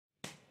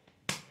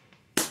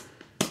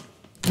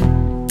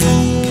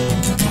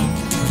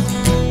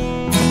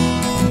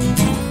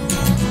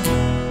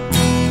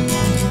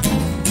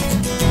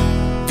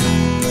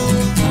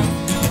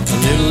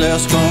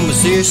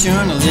conversation,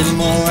 a little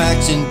more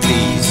action,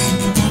 please.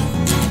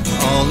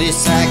 All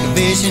this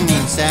aggravation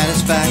ain't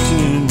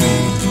satisfaction.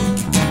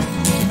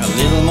 A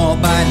little more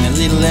bite and a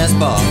little less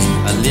bark.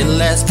 A little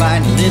less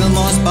bite and a little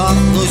more spark.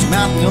 Close your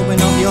mouth and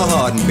open up your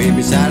heart, and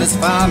baby,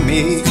 satisfy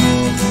me.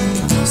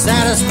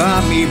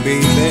 Satisfy me,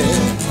 baby.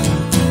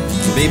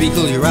 Baby,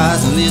 close your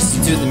eyes and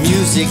listen to the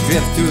music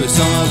drift through a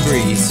summer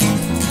breeze.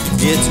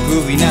 It's a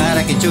groovy night,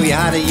 I can show you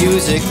how to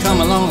use it. Come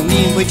along with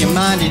me and put your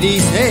mind at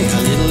ease. Hey,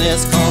 a little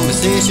less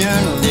conversation,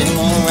 a little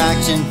more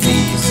action,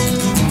 please.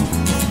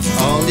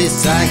 All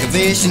this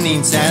aggravation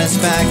ain't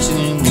satisfaction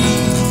in me.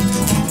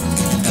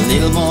 A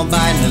little more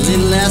bite and a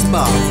little less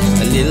bark.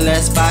 A little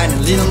less bite and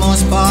a little more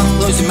spark.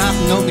 Close your mouth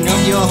and open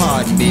up your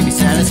heart, and baby,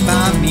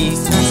 satisfy me.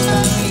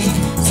 Satisfy me,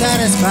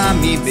 satisfy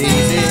me,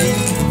 baby.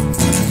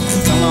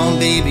 Come on,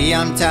 baby,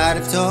 I'm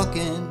tired of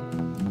talking.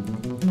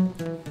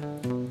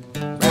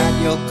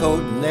 Your coat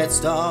and let's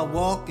start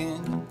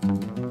walking.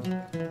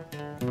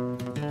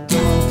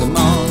 Come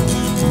on,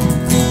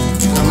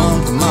 come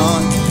on, come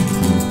on,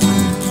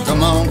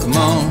 come on, come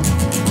on.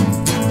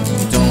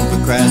 Don't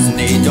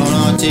procrastinate, don't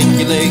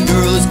articulate,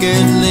 girl, it's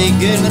getting late,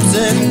 getting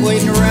upset and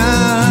waiting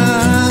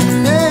around.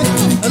 Hey,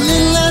 a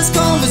little less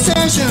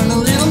conversation, a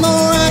little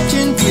more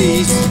action,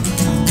 please.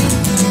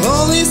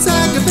 All this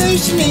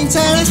aggravation ain't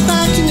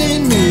satisfaction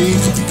in me.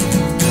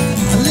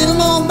 A little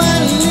more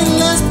bite, a little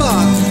less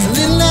bark. A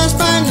little less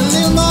bite, a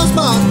little more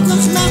spark.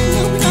 Close your mouth and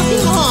open up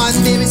your heart,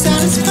 baby,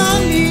 satisfy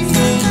me.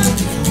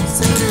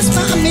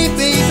 Satisfy me,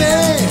 baby.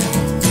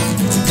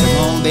 Come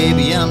on,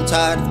 baby, I'm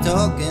tired of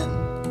talking.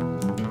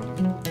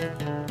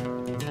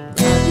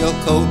 Grab your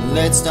coat and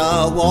let's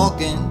start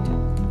walking.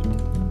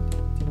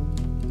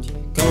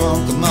 Come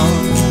on, come on.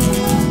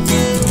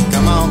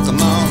 Come on,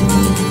 come on.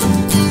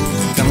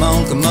 Come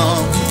on, come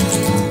on.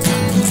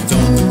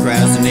 Don't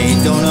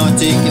procrastinate, don't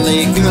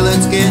articulate, girl,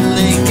 let's get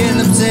late,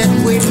 getting upset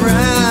and wait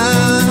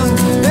around.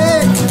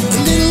 Hey,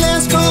 a little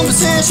less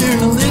conversation,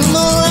 a little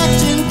more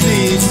action,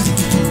 please.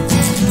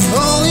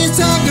 All this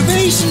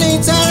aggravation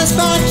ain't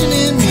satisfaction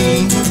in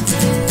me.